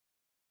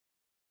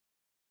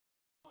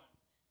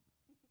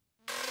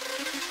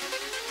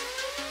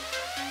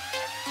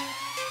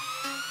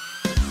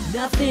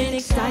Nothing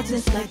excites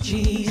us like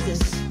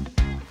Jesus,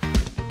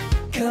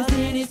 'cause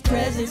in his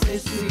presence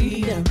there's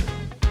freedom.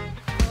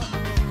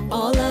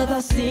 All of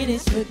our sin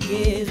is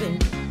forgiven,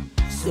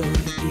 so we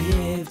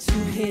give to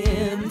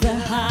him the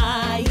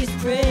highest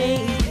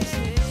praise.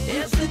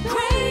 It's the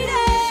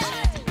greatest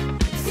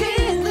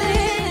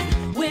feeling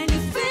when you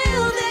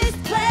feel this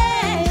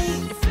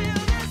place.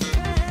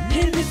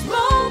 In this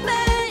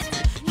moment,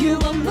 you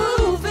are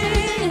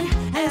moving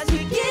as we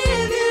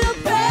give you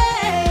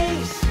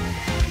praise.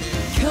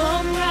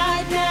 Come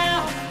right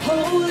now,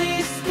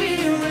 Holy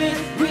Spirit,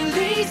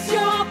 release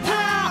your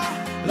power.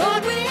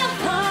 Lord, we are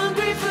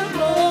hungry for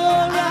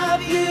more of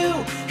you.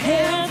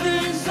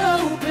 Heaven's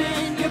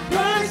open, you're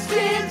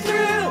bursting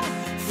through,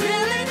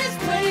 filling this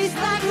place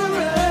like a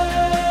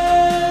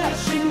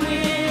rushing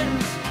wind.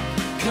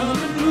 Come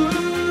and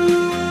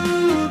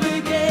move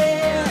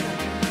again,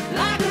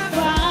 like a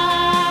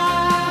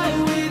fire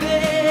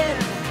within.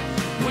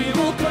 We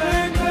will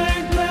burn,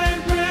 burn, burn,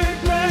 burn,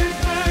 burn,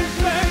 burn,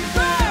 burn,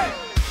 burn.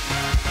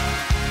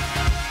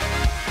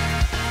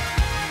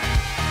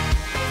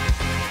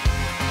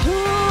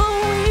 Oh,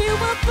 we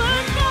will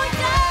burn for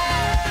you.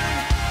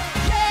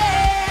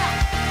 Yeah.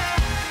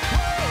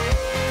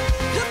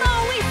 Come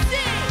on, we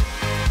sing.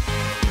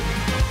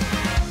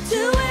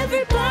 To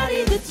everybody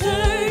that's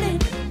turning,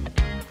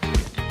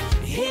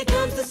 here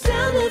comes the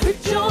sound of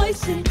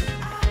rejoicing.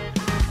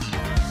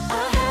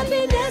 Our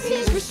happiness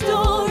he's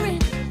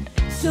restoring,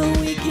 so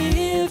we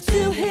give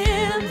to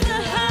him the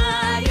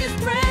highest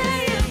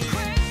praise.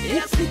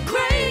 It's the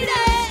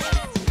greatest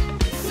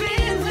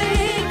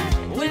feeling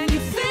when you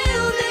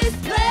feel this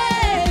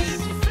place.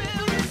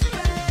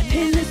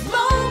 In this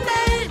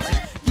moment,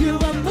 you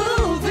are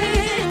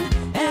moving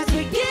as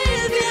we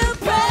give you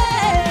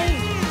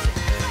praise.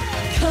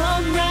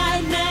 Come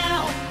right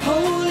now,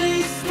 Holy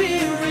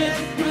Spirit,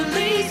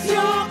 release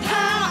your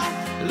power.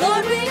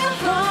 Lord, we are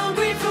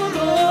hungry for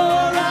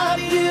more of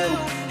you.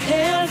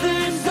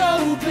 Heaven's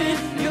open,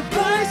 you're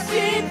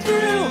bursting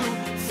through,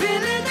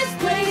 filling this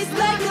place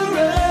like a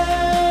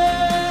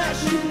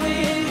rushing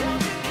wind.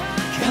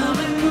 Come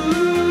and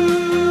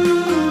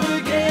move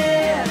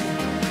again,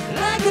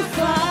 like a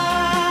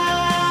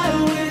fire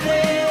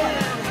within.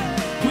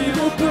 We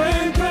will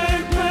burn,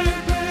 burn, burn,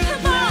 burn.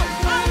 Come on,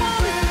 I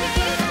wanna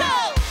see you go.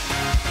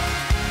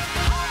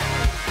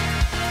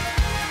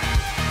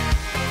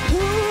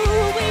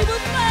 Ooh, we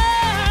will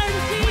burn,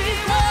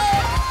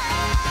 Jesus.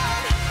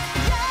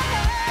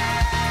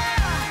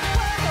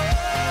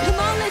 Come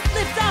on, let's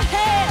lift our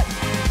hands.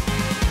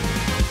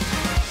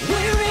 We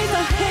raise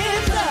our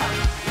hands up.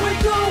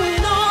 We're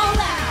going all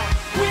out.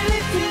 We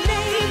lift the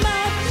name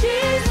of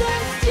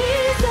Jesus,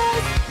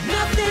 Jesus.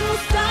 Nothing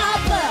will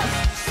stop us.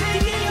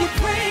 Singing your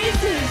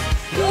praises.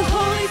 Your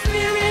Holy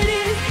Spirit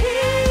is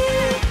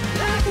here,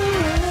 like a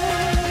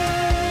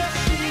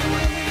rushing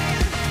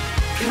wind.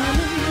 Come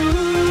and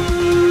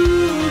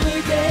move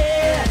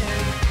again,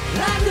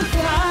 like a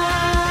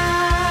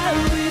fire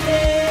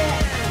within.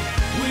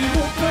 We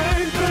will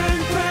burn, burn,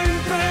 burn,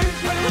 burn,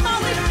 burn. Come on,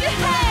 lift your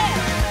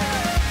hands.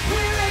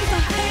 We raise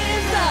our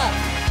hands up.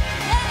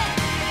 Yeah.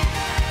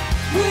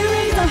 We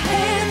raise our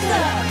hands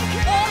up.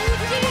 Oh,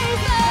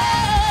 Jesus.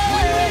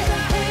 We raise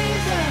our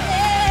hands up.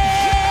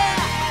 Yeah.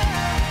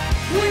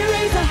 We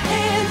raise our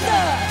hands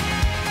up.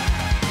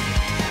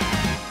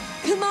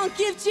 Come on,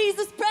 give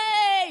Jesus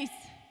praise.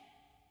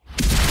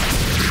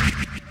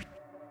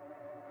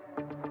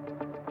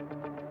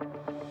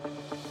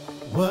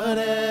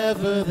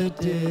 Whatever the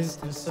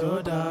distance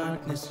or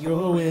darkness,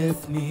 you're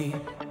with me.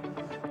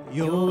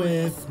 You're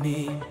with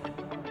me.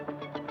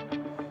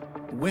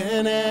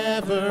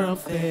 Whenever I'm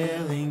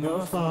failing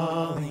or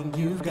falling,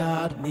 you've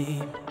got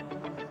me.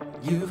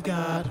 You've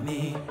got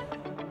me.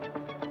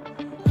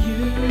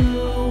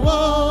 You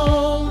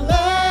won't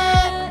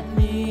let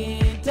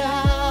me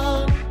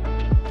down.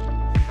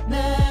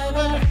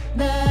 Never,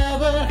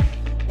 never.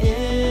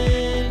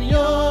 In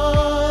your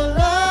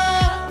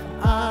love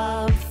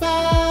I'm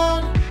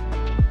found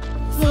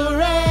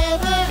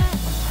forever.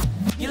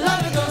 Your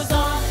love it goes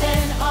on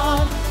and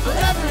on.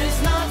 Forever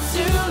is not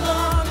too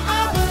long.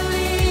 I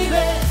believe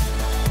it.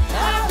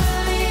 I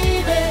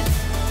believe it.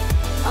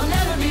 I'll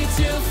never be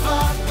too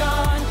far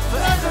gone.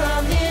 Forever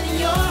I'm in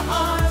your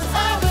arms.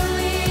 I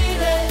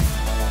believe it.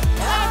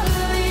 I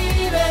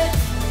believe it.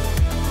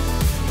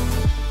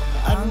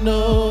 I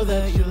know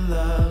that your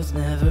love's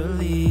never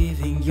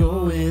leaving.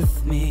 You're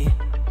with me.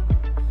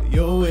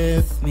 You're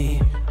with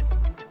me.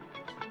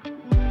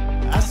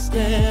 I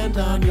stand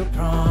on your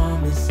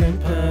promise and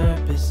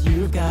purpose.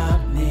 You've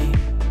got me.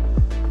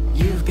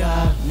 You've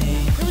got me.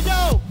 Here we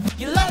go.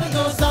 Your love it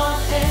goes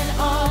on and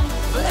on.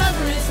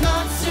 Forever is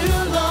not too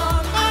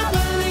long. I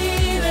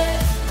believe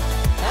it.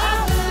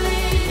 I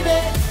believe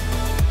it.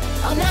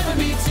 I'll never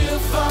be too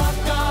far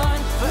gone.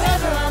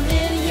 Forever I'm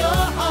in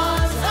your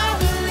arms. I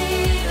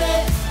believe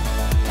it.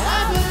 I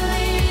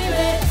believe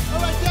it.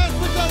 All right, dance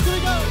with us. Here we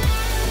go.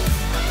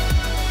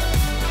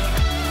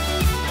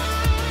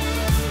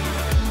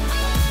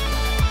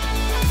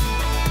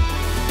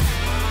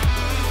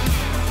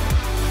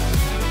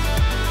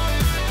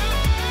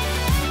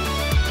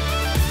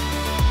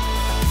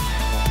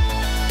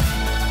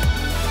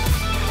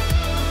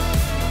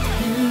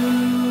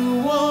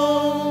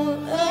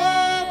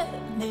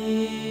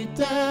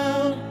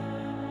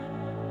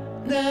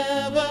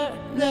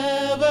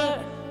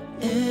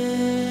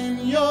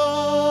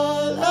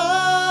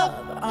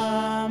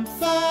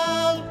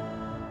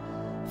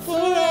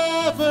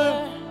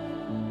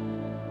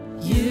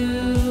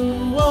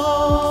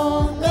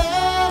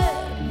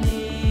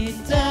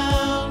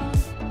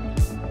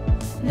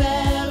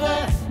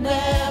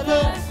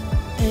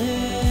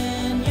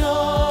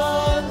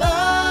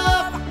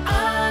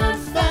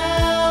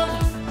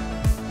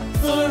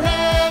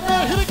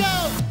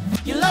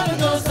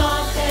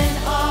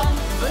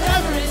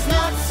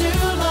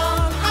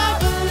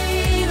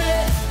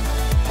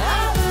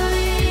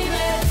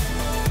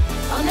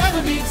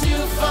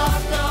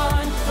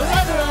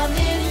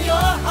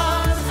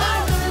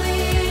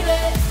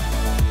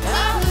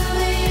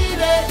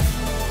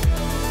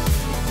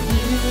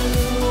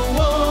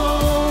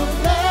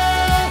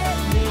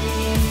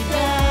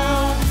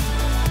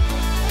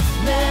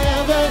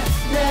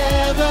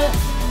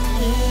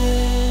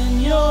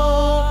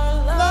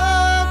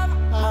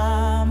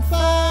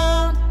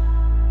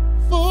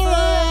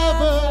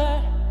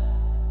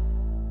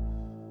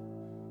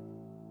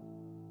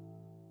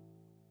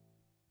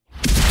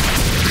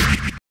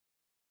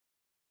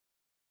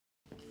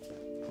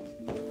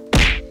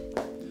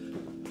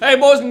 Hey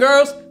boys and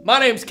girls, my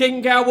name's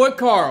King Cowboy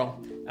Carl,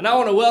 and I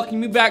want to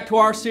welcome you back to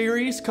our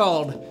series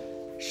called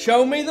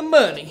Show Me the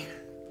Money.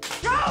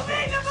 Show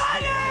me the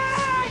money!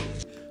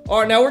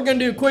 Alright, now we're going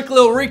to do a quick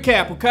little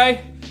recap,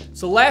 okay?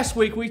 So last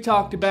week we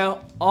talked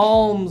about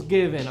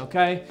almsgiving,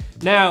 okay?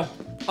 Now,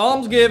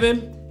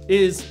 almsgiving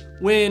is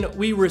when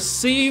we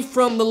receive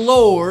from the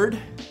Lord,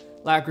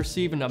 like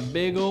receiving a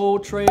big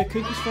old tray of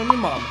cookies from your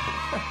mama.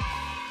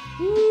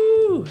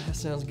 Woo, that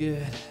sounds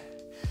good.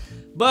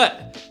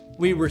 But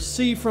we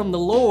receive from the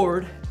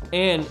Lord,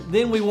 and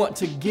then we want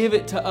to give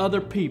it to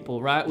other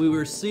people, right? We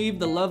receive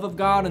the love of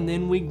God, and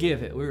then we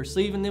give it. We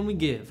receive and then we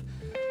give.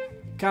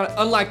 Kind of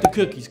unlike the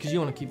cookies, because you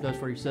want to keep those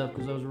for yourself,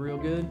 because those are real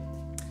good.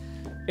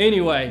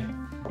 Anyway,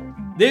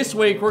 this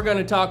week we're going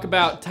to talk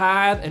about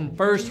tithe and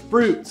first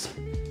fruits.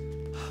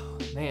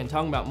 Man,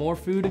 talking about more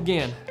food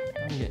again.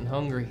 I'm getting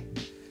hungry.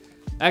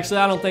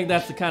 Actually, I don't think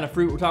that's the kind of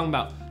fruit we're talking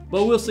about,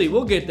 but we'll see.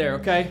 We'll get there,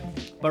 okay?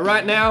 But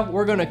right now,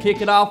 we're going to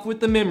kick it off with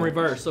the memory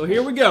verse. So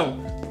here we go.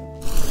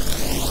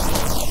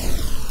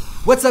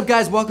 What's up,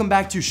 guys? Welcome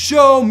back to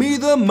Show Me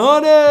the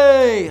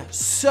Money.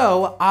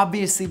 So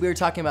obviously we were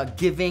talking about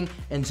giving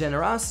and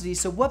generosity.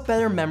 So what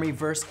better memory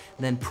verse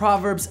than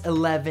Proverbs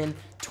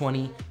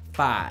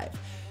 11:25?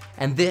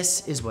 And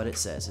this is what it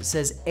says. It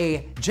says,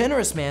 a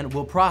generous man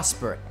will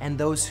prosper, and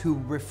those who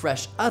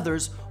refresh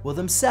others will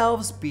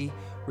themselves be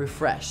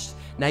refreshed.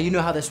 Now you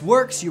know how this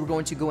works. You are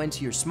going to go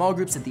into your small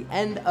groups at the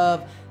end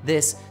of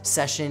this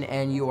session,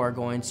 and you are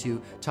going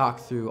to talk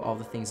through all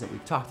the things that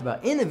we've talked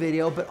about in the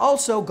video, but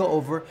also go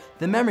over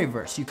the memory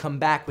verse. You come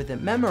back with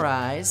it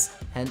memorized,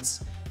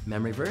 hence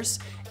memory verse,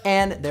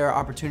 and there are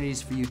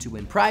opportunities for you to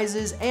win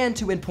prizes and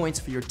to win points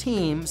for your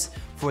teams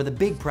for the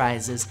big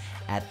prizes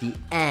at the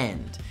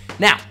end.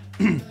 Now,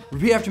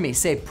 repeat after me.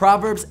 Say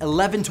Proverbs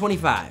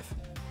 11:25.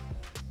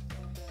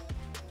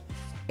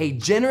 A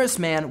generous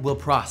man will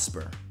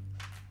prosper,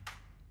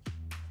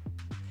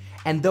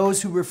 and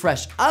those who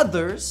refresh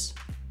others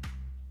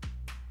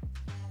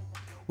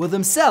will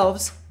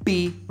themselves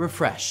be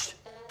refreshed.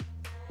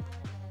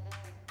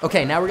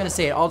 Okay, now we're gonna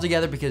say it all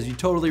together because you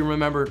totally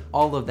remembered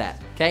all of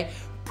that, okay?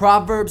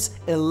 Proverbs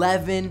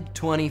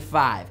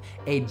 11:25.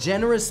 A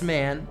generous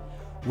man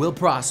will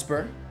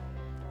prosper,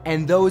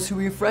 and those who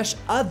refresh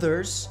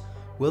others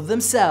will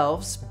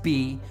themselves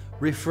be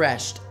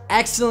refreshed.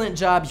 Excellent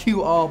job,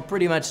 you all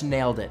pretty much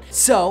nailed it.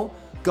 So,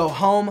 go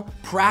home,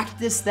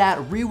 practice that,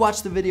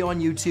 rewatch the video on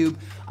YouTube,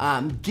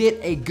 get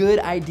a good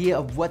idea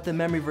of what the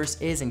memory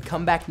verse is, and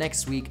come back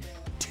next week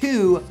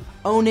to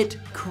own it,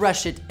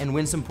 crush it, and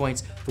win some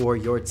points for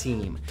your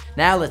team.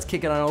 Now let's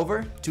kick it on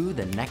over to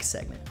the next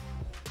segment.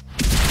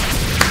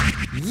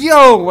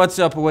 Yo, what's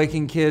up,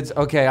 Awaken Kids?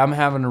 Okay, I'm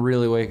having to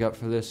really wake up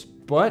for this,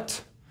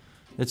 but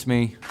it's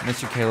me,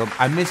 Mr. Caleb.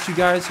 I missed you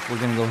guys. We're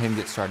gonna go ahead and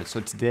get started. So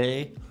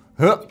today,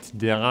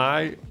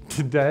 I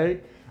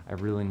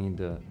really need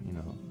to,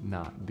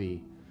 not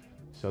be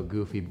so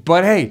goofy.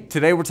 But hey,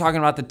 today we're talking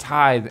about the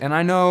tithe. And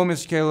I know,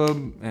 Mr.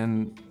 Caleb,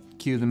 and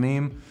cue the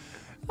meme,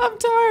 I'm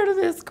tired of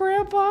this,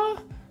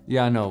 Grandpa.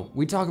 Yeah, I know.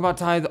 We talk about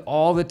tithe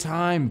all the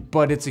time,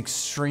 but it's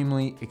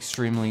extremely,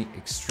 extremely,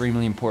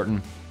 extremely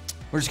important.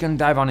 We're just gonna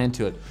dive on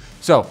into it.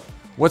 So,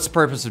 what's the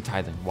purpose of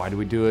tithing? Why do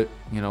we do it?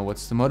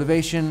 What's the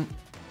motivation?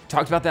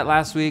 Talked about that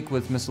last week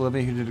with Miss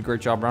Olivia, who did a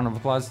great job. Round of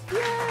applause. Yay!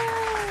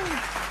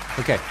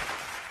 Okay,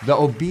 the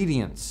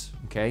obedience,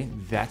 okay?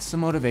 That's the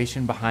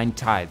motivation behind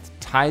tithe.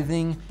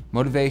 Tithing,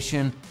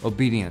 motivation,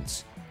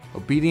 obedience.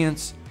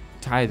 Obedience,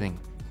 tithing.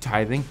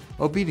 Tithing,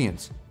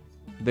 obedience.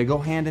 They go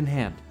hand in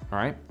hand, all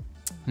right?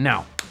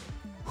 Now,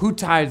 who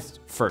tithed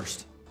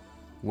first?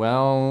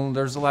 Well,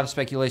 there's a lot of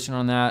speculation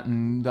on that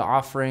and the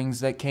offerings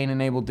that Cain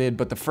and Abel did,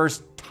 but the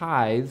first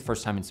tithe,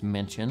 first time it's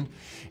mentioned,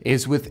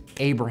 is with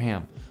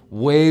Abraham.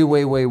 Way,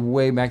 way, way,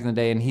 way back in the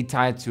day, and he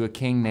tithed to a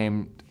king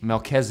named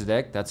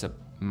Melchizedek. That's a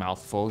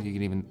mouthful. You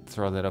can even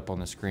throw that up on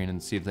the screen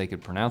and see if they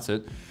could pronounce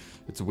it.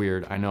 It's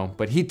weird, I know.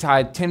 But he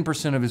tithed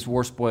 10% of his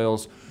war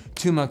spoils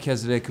to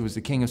Melchizedek, who was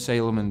the king of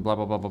Salem, and blah,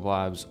 blah, blah, blah,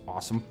 blah. It was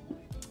awesome.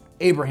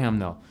 Abraham,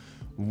 though.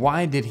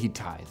 Why did he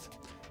tithe?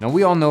 Now,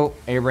 we all know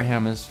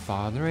Abraham is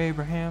Father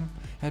Abraham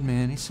had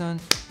many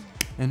sons,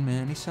 and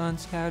many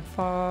sons had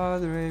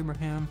Father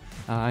Abraham.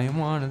 I am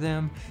one of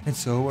them, and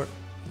so are...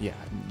 Yeah,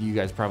 you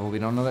guys probably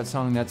don't know that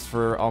song. That's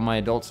for all my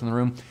adults in the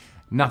room.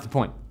 Not the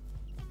point.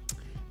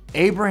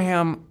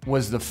 Abraham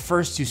was the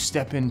first to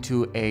step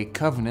into a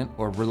covenant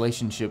or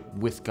relationship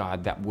with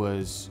God that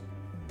was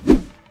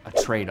a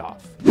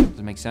trade-off. Does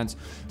that make sense?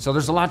 So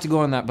there's a lot to go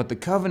on that, but the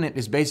covenant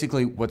is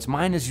basically what's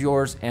mine is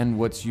yours and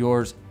what's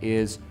yours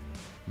is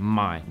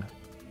mine.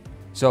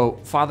 So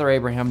Father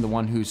Abraham, the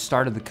one who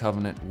started the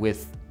covenant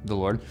with the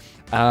Lord,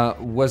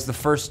 was the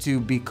first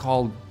to be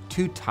called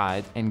to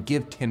tithe and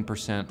give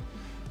 10%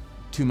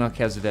 to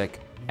Melchizedek.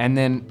 And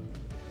then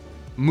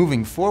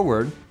moving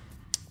forward,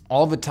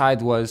 all the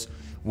tithe was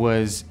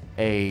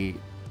a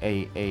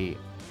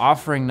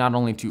offering not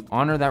only to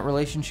honor that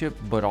relationship,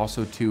 but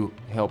also to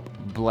help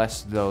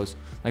bless those.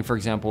 Like, for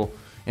example,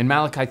 in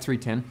Malachi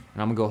 3:10, and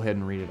I'm gonna go ahead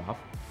and read it off.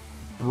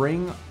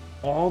 Bring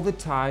all the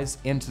tithes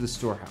into the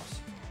storehouse,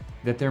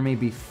 that there may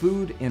be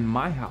food in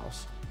my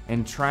house,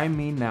 and try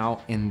me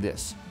now in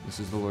this. This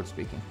is the Lord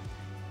speaking.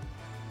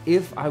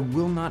 If I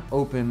will not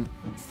open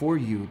for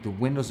you the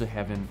windows of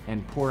heaven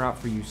and pour out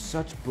for you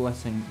such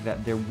blessing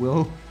that there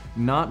will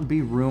not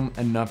be room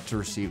enough to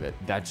receive it.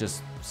 That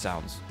just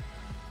sounds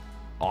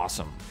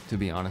awesome, to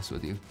be honest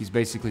with you. He's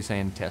basically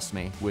saying, test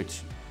me,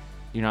 which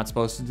you're not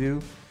supposed to do.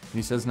 And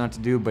he says not to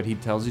do, but he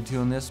tells you to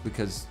in this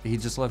because he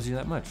just loves you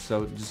that much.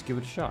 So just give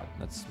it a shot.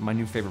 That's my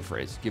new favorite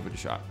phrase. Give it a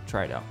shot.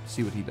 Try it out.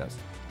 See what he does.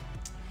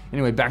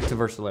 Anyway, back to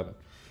verse 11.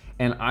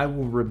 And I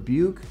will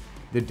rebuke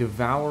the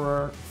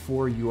devourer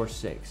for your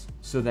sakes,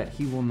 so that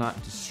he will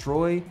not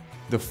destroy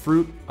the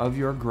fruit of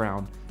your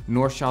ground,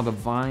 nor shall the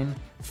vine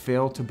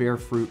fail to bear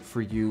fruit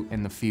for you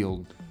in the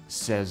field,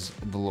 says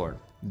the Lord.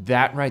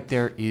 That right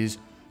there is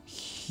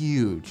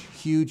huge,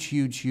 huge,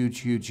 huge, huge,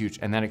 huge, huge.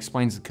 And that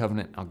explains the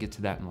covenant. I'll get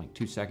to that in like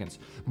 2 seconds.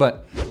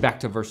 But back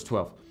to verse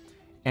 12.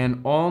 And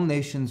all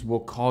nations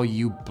will call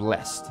you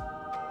blessed,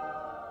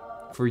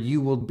 for you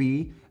will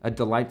be a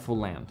delightful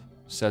land,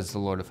 says the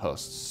Lord of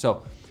hosts.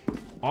 So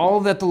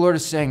all that the Lord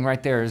is saying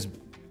right there is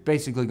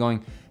basically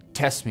going,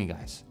 test me,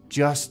 guys.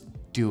 Just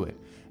do it.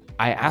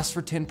 I asked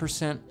for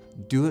 10%,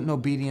 do it in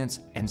obedience,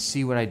 and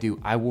see what I do.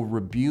 I will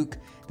rebuke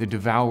the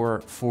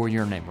devourer for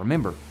your name.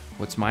 Remember,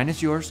 what's mine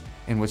is yours,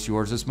 and what's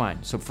yours is mine.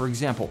 So for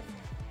example,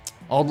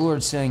 all the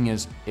Lord's saying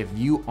is, if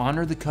you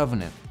honor the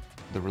covenant,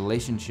 the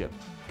relationship,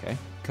 okay?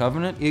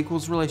 Covenant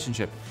equals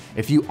relationship.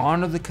 If you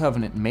honor the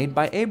covenant made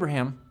by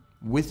Abraham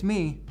with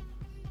me,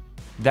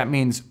 that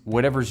means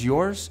whatever's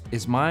yours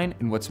is mine,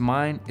 and what's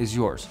mine is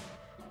yours.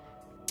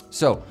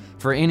 So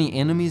for any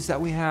enemies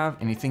that we have,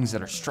 any things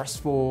that are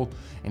stressful,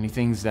 any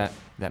things that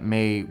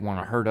may want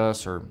to hurt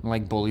us, or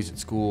like bullies at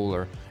school,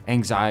 or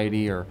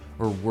anxiety, or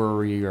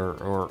worry,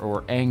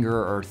 or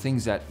anger, or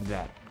things that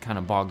kind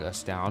of bog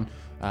us down,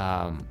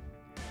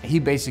 he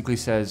basically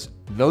says,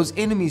 those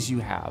enemies you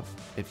have,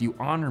 if you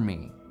honor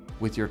me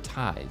with your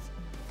tithe,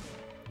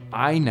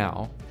 I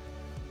now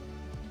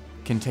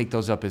can take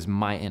those up as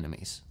my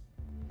enemies.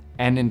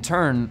 And in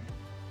turn,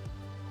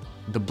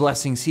 the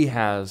blessings he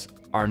has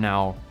are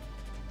now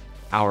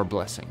our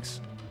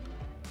blessings.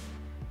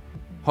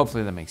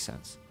 Hopefully that makes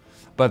sense.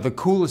 But the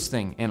coolest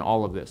thing in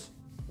all of this,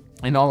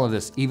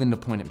 even to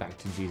point it back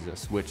to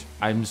Jesus, which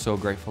I'm so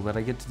grateful that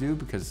I get to do,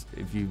 because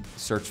if you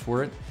search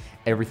for it,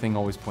 everything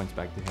always points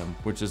back to him,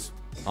 which is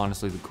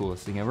honestly the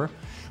coolest thing ever.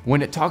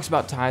 When it talks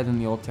about tithe in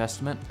the Old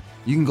Testament,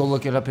 you can go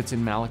look it up. It's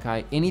in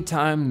Malachi.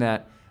 Anytime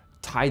that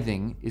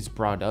tithing is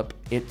brought up,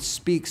 it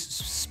speaks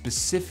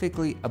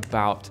specifically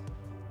about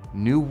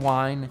new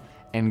wine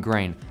and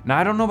grain. Now,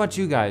 I don't know about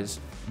you guys,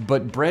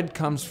 but bread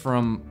comes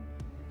from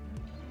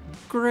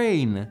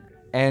grain,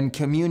 and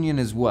communion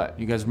is what?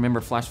 You guys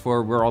remember, flash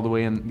forward, we're all the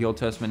way in the Old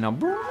Testament now.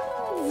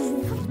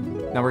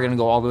 Now we're gonna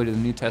go all the way to the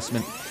New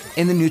Testament.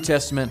 In the New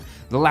Testament,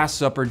 the Last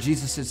Supper,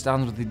 Jesus sits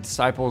down with the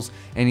disciples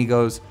and he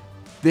goes,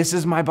 this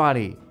is my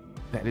body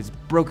that is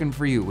broken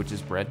for you, which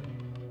is bread.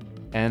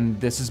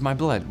 And this is my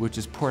blood, which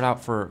is poured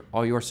out for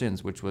all your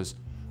sins, which was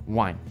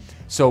wine.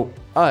 So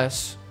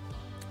us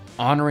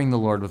honoring the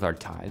Lord with our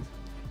tithe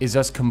is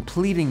us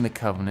completing the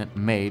covenant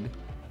made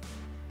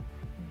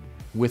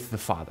with the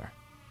Father.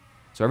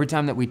 So every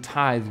time that we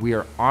tithe, we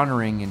are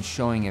honoring and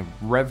showing a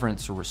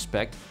reverence or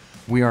respect.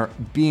 We are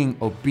being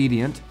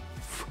obedient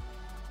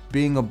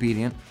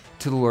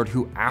to the Lord,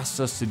 who asks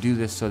us to do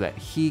this so that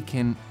he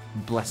can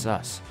bless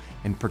us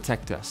and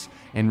protect us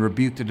and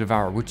rebuke the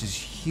devourer, which is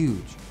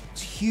huge.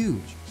 It's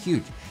huge,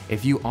 huge.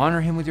 If you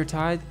honor him with your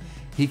tithe,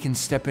 he can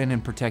step in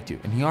and protect you.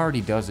 And he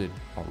already does it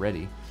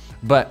already.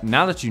 But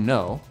now that you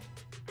know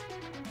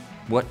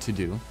what to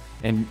do,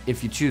 and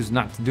if you choose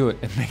not to do it,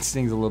 it makes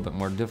things a little bit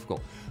more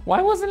difficult.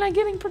 Why wasn't I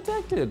getting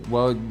protected?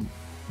 Well,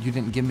 you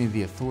didn't give me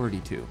the authority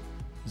to.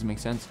 Does it make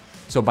sense?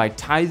 So by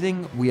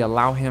tithing, we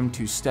allow him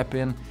to step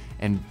in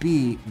and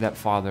be that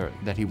father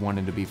that he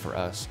wanted to be for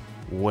us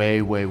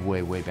way, way,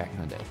 way, way back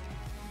in the day.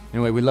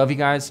 Anyway, we love you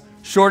guys.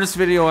 Shortest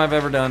video I've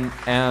ever done,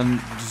 and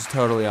just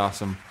totally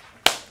awesome.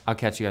 I'll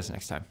catch you guys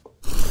next time.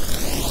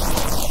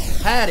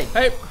 Howdy.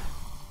 Hey.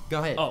 Go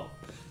ahead. Oh.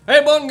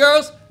 Hey, boys and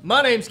girls.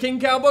 My name's King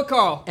Cowboy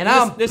Carl. And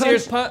I'm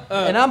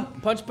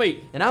Punch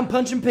Pete. And I'm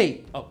Punching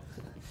Pete. Oh.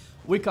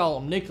 We call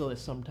him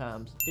Nicholas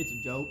sometimes. It's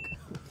a joke.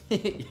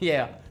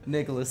 Yeah,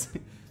 Nicholas.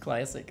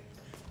 Classic.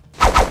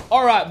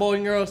 All right, boys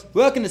and girls.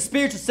 Welcome to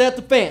Spiritual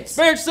Self-Defense.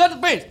 Spiritual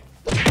Self-Defense.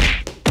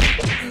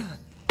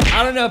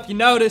 I don't know if you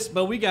noticed,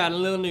 but we got a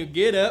little new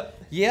get-up.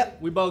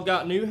 Yep. We both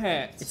got new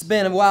hats. It's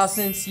been a while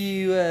since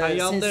you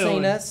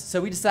seen us,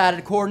 so we decided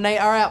to coordinate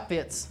our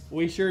outfits.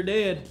 We sure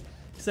did.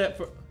 Except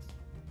for,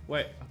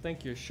 wait, I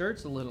think your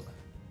shirt's a little.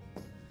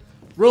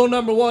 Rule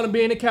number 1 of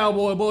being a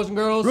cowboy, boys and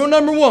girls. Rule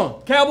number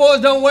 1.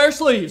 Cowboys don't wear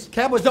sleeves.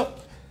 Cowboys don't.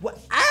 What?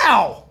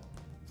 Ow!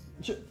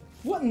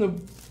 What in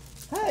the?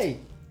 Hey.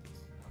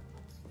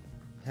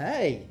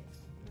 Hey.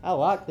 I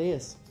like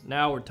this.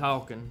 Now we're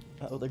talking.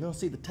 Uh-oh, they're gonna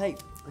see the tape.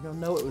 They're gonna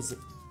know it was.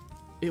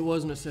 It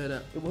wasn't a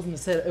setup. It wasn't a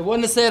setup. It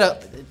wasn't a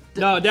setup.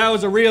 No, that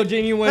was a real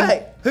genuine.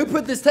 Hey, who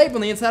put this tape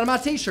on the inside of my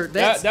T-shirt?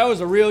 That was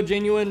a real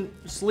genuine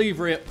sleeve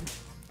rip.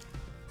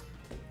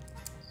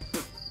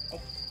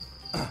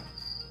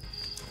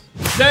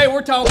 Today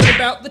we're talking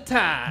about the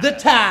tithe. The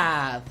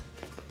tithe.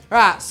 All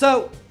right,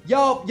 so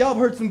y'all have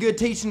heard some good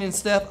teaching and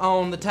stuff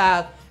on the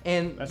tithe.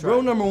 And That's rule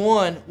right. number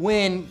one,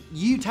 when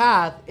you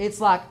tithe,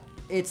 it's like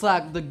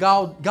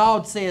the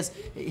God says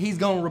He's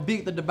gonna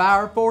rebuke the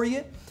devourer for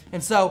you.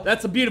 And so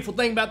That's the beautiful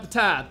thing about the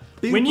tithe.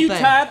 Beautiful When you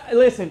thing. tithe,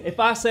 listen, if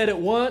I said it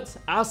once,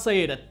 I'll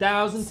say it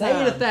 1,000 say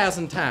times. it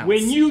 1,000 times.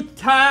 When you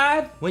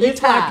tithe, When you it's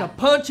tithe. like a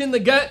punch in the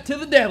gut to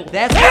the devil.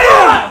 That's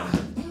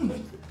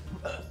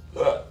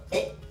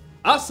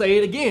I'll say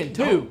it again,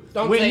 too.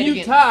 Don't when say it you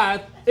again. tithe,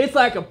 it's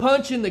like a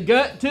punch in the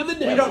gut to the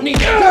devil. We don't need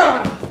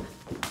to.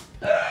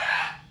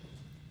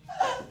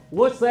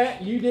 What's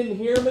that? You didn't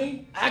hear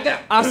me?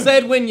 I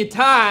said when you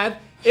tithe,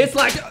 it's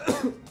like...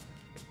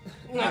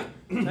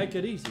 Take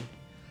it easy.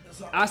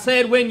 I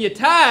said when you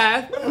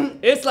tithe,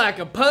 it's like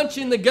a punch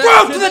in the gut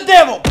Throat to the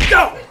devil.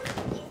 Go.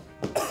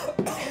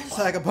 It's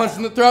like a punch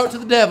in the throat to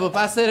the devil. If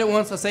I said it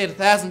once, I say it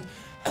 1,000.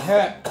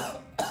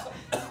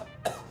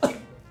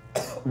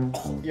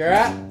 You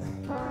alright?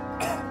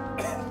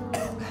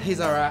 He's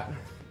alright.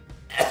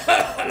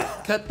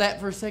 Cut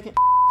that for a second.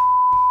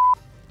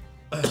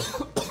 That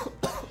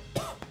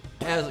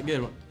was a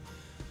good one.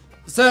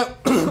 So,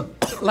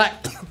 like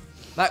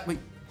we,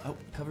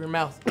 cover your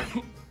mouth.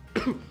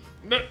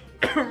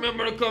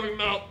 Remember to cover your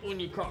mouth when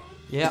you cough.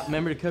 Yeah,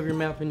 remember to cover your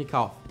mouth when you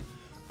cough.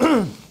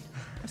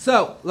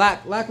 So,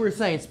 like we were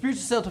saying,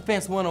 spiritual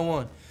self-defense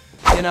 101.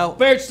 You know,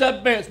 Fair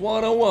self-defense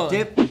 101.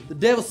 the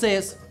devil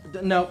says,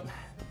 no.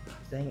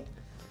 Dang it.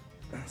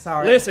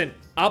 Sorry. Listen,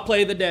 I'll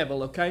play the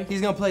devil, okay?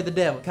 He's gonna play the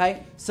devil,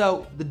 okay?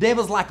 So the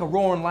devil's like a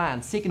roaring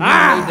lion, seeking whom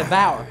he may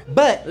devour.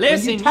 But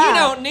Listen, when you tithe,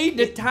 don't need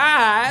to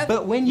tithe.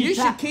 But when you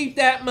should tithe- keep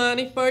that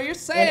money for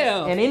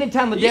yourself. and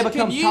anytime the devil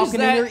comes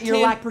talking in your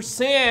ear like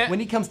 10%, when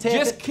he comes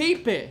just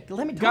keep it.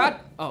 Let me talk. God,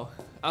 oh,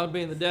 I was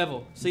being the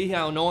devil. See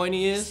how annoying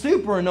he is?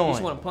 super You annoying.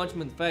 just want to punch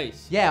him in the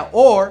face. Yeah,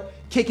 or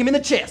kick him in the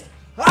chest.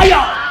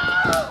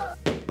 Hi-ya!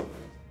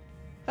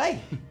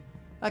 Hey,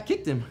 I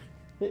kicked him.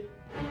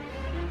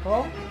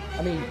 Carl?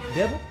 I mean,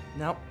 devil?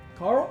 No.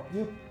 Carl?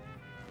 You.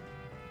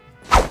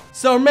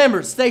 So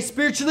remember, stay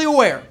spiritually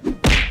aware.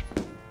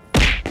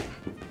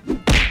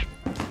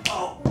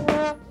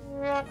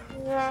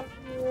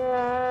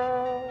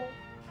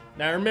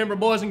 Now remember,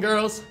 boys and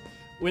girls,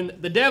 when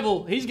the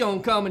devil, he's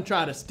gonna come and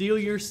try to steal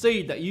your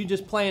seed that you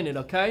just planted,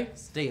 okay?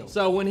 Steal.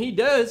 So when he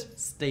does,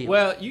 Steal.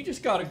 well, you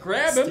just gotta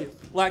grab him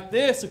like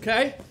this,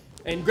 okay?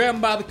 And grab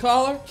him by the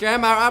collar. Grab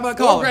him by the Or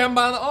collar. grab him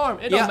by the arm.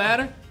 It Yeah. don't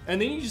matter. And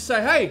then you just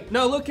say, hey,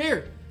 no, look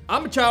here.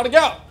 I'm a child of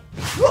God.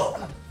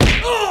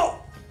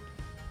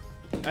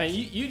 And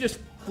you just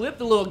flip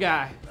the little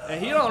guy. And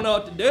he don't know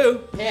what to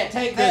do. Yeah,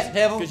 take that,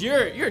 devil. Because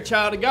you're a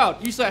child of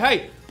God. You say,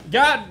 hey,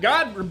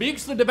 God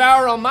rebukes the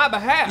devourer on my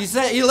behalf.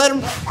 You let him.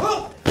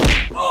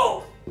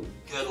 Oh,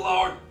 good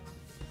Lord.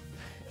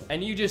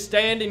 And you just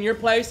stand in your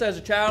place as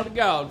a child of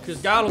God, because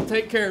God will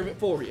take care of it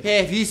for you. Yeah,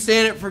 if you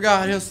stand it for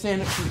God, He'll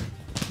stand it for you.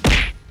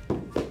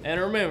 And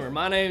remember,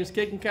 my name is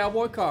Kicking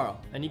Cowboy Carl,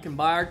 and you can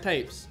buy our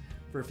tapes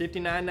for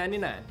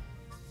 $59.99.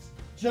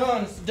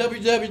 John, it's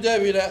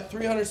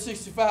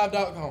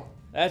www.365.com.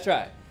 That's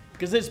right,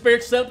 because it's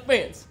spiritual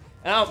self-defense.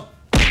 And I'm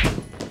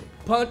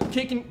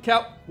kicking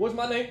cow. What's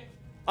my name?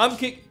 I'm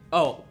kick.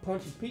 Oh,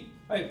 Punchy Pete.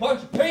 Hey,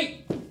 Punchy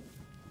Pete.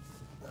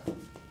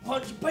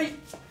 Punchy Pete.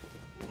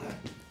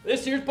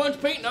 This here's Punchy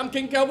Pete, and I'm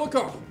King Cowboy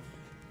Carl.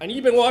 And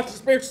you've been watching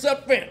Spiritual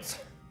Self-Defense.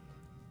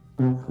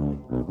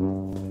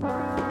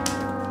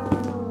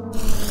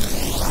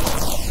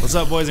 What's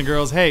up, boys and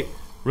girls? Hey,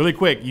 really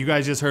quick, you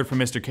guys just heard from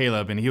Mr.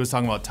 Caleb, and he was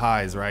talking about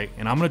tithes, right?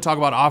 And I'm gonna talk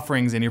about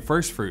offerings and your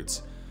first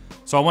fruits.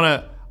 So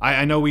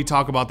I know we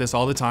talk about this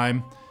all the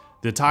time.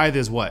 The tithe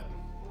is what?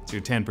 It's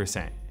your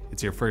 10%.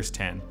 It's your first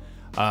 10.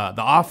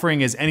 The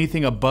offering is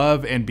anything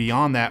above and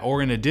beyond that,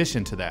 or in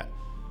addition to that.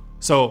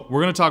 So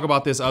we're gonna talk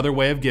about this other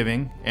way of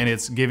giving, and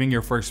it's giving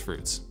your first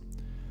fruits.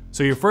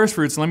 So your first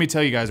fruits, let me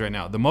tell you guys right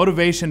now, the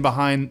motivation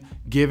behind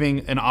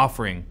giving an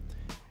offering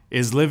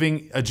is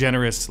living a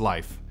generous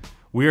life.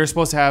 We are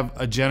supposed to have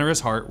a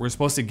generous heart. We're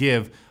supposed to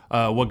give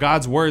what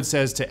God's word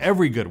says to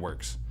every good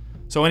works.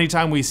 So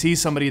anytime we see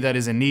somebody that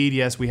is in need,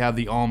 yes, we have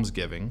the alms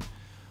giving.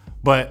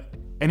 But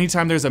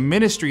anytime there's a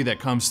ministry that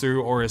comes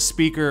through, or a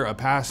speaker, a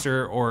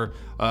pastor, or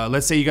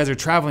let's say you guys are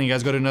traveling, you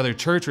guys go to another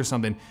church or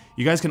something,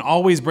 you guys can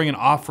always bring an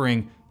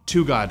offering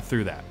to God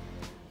through that.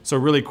 So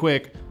really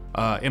quick,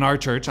 in our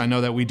church, I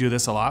know that we do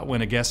this a lot.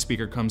 When a guest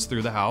speaker comes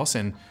through the house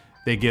and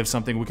they give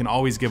something, we can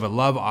always give a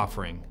love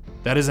offering.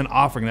 That is an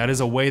offering. That is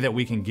a way that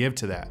we can give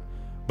to that.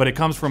 But it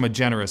comes from a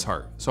generous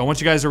heart. So I want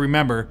you guys to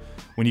remember,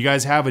 when you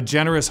guys have a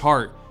generous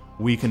heart,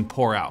 we can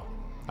pour out.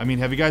 I mean,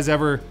 have you guys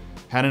ever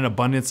had an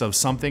abundance of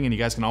something and you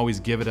guys can always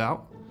give it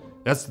out?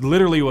 That's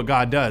literally what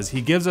God does. He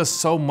gives us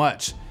so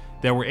much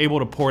that we're able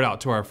to pour it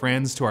out to our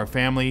friends, to our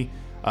family,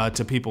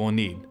 to people in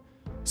need.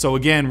 So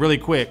again, really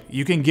quick,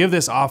 you can give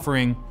this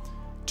offering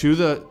to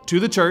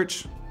the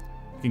church.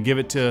 You can give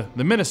it to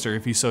the minister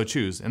if you so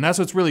choose. And that's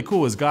what's really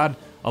cool, is God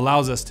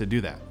allows us to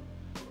do that.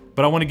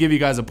 But I want to give you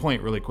guys a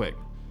point really quick.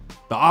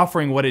 The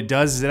offering, what it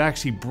does is it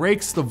actually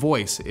breaks the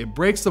voice. It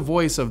breaks the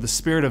voice of the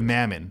spirit of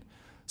mammon.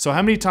 So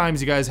how many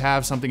times you guys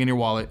have something in your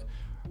wallet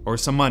or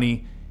some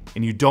money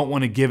and you don't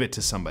want to give it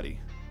to somebody?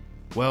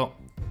 Well,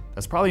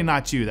 that's probably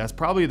not you. That's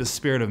probably the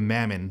spirit of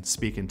mammon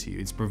speaking to you.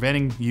 It's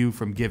preventing you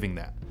from giving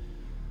that.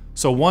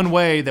 So one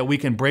way that we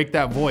can break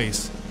that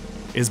voice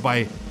is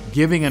by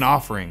giving an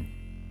offering.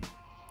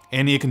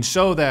 And you can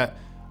show that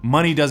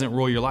money doesn't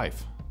rule your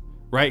life,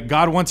 right?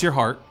 God wants your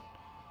heart.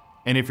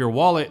 And if your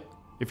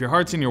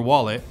heart's in your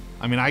wallet,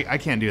 I mean, I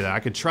can't do that.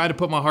 I could try to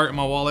put my heart in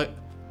my wallet,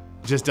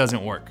 just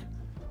doesn't work.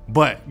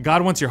 But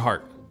God wants your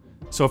heart.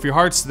 So if your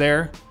heart's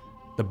there,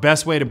 the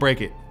best way to break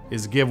it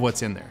is give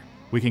what's in there.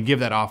 We can give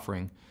that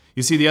offering.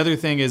 You see, the other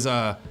thing is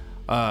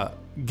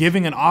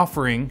giving an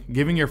offering,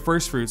 giving your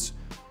first fruits,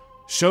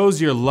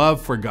 shows your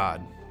love for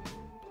God,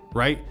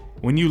 right?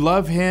 When you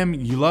love Him,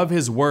 you love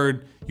His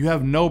word, you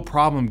have no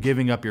problem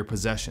giving up your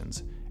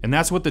possessions. And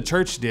that's what the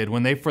church did.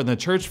 When the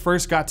church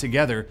first got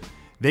together,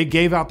 they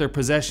gave out their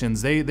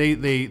possessions. They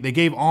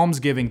gave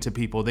almsgiving to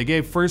people. They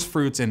gave first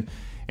fruits, and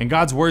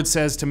God's word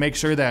says to make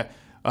sure that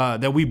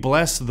we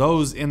bless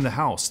those in the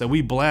house, that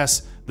we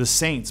bless the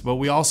saints, but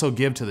we also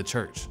give to the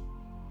church.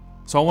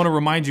 So I want to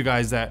remind you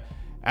guys that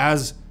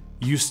as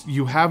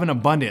you have an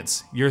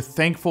abundance, your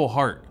thankful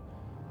heart,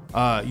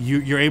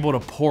 you're able to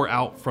pour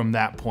out from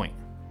that point.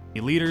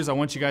 Leaders, I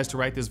want you guys to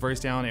write this verse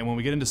down, and when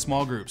we get into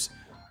small groups,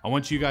 I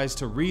want you guys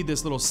to read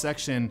this little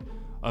section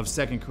of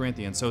 2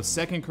 Corinthians. So it's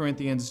 2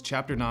 Corinthians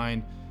chapter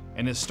 9,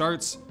 and it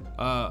starts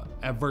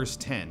at verse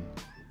 10,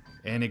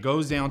 and it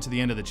goes down to the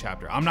end of the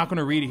chapter. I'm not going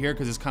to read it here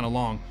because it's kind of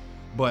long,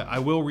 but I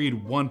will read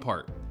one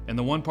part. And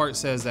the one part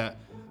says that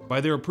by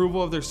their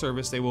approval of their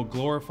service, they will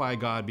glorify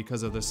God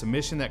because of the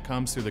submission that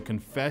comes through the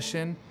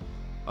confession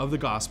of the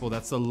gospel.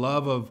 That's the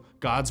love of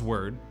God's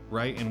word,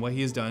 right? And what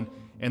He has done.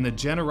 And the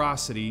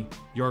generosity,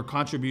 your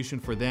contribution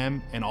for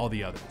them and all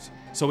the others.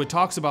 So it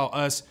talks about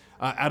us,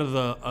 out of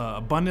the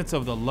abundance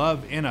of the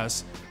love in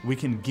us, we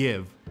can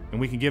give. And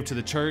we can give to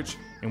the church,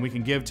 and we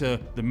can give to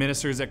the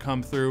ministers that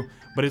come through.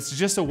 But it's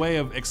just a way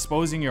of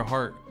exposing your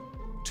heart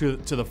to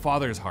the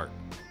Father's heart.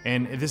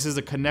 And this is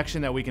a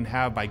connection that we can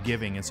have by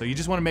giving. And so you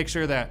just want to make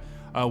sure that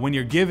when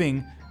you're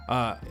giving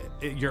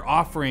your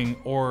offering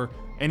or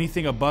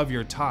anything above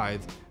your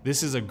tithe,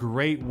 this is a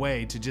great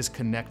way to just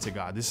connect to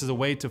God. This is a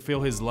way to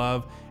feel His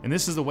love, and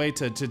this is a way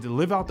to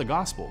live out the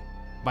gospel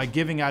by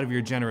giving out of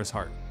your generous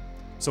heart.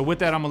 So with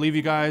that, I'm gonna leave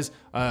you guys.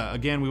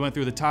 Again, we went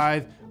through the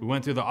tithe, we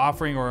went through the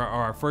offering or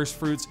our first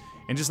fruits,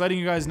 and just letting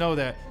you guys know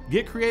that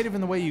get creative in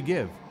the way you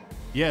give.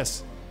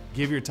 Yes,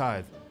 give your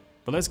tithe,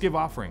 but let's give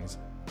offerings.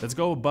 Let's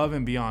go above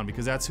and beyond,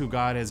 because that's who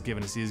God has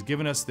given us. He has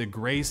given us the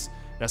grace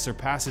that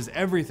surpasses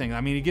everything.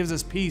 I mean, He gives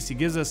us peace, He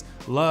gives us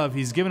love,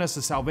 He's given us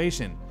the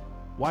salvation.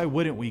 Why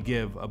wouldn't we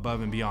give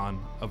above and beyond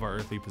of our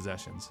earthly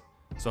possessions?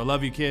 So I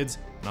love you, kids,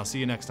 and I'll see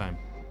you next time.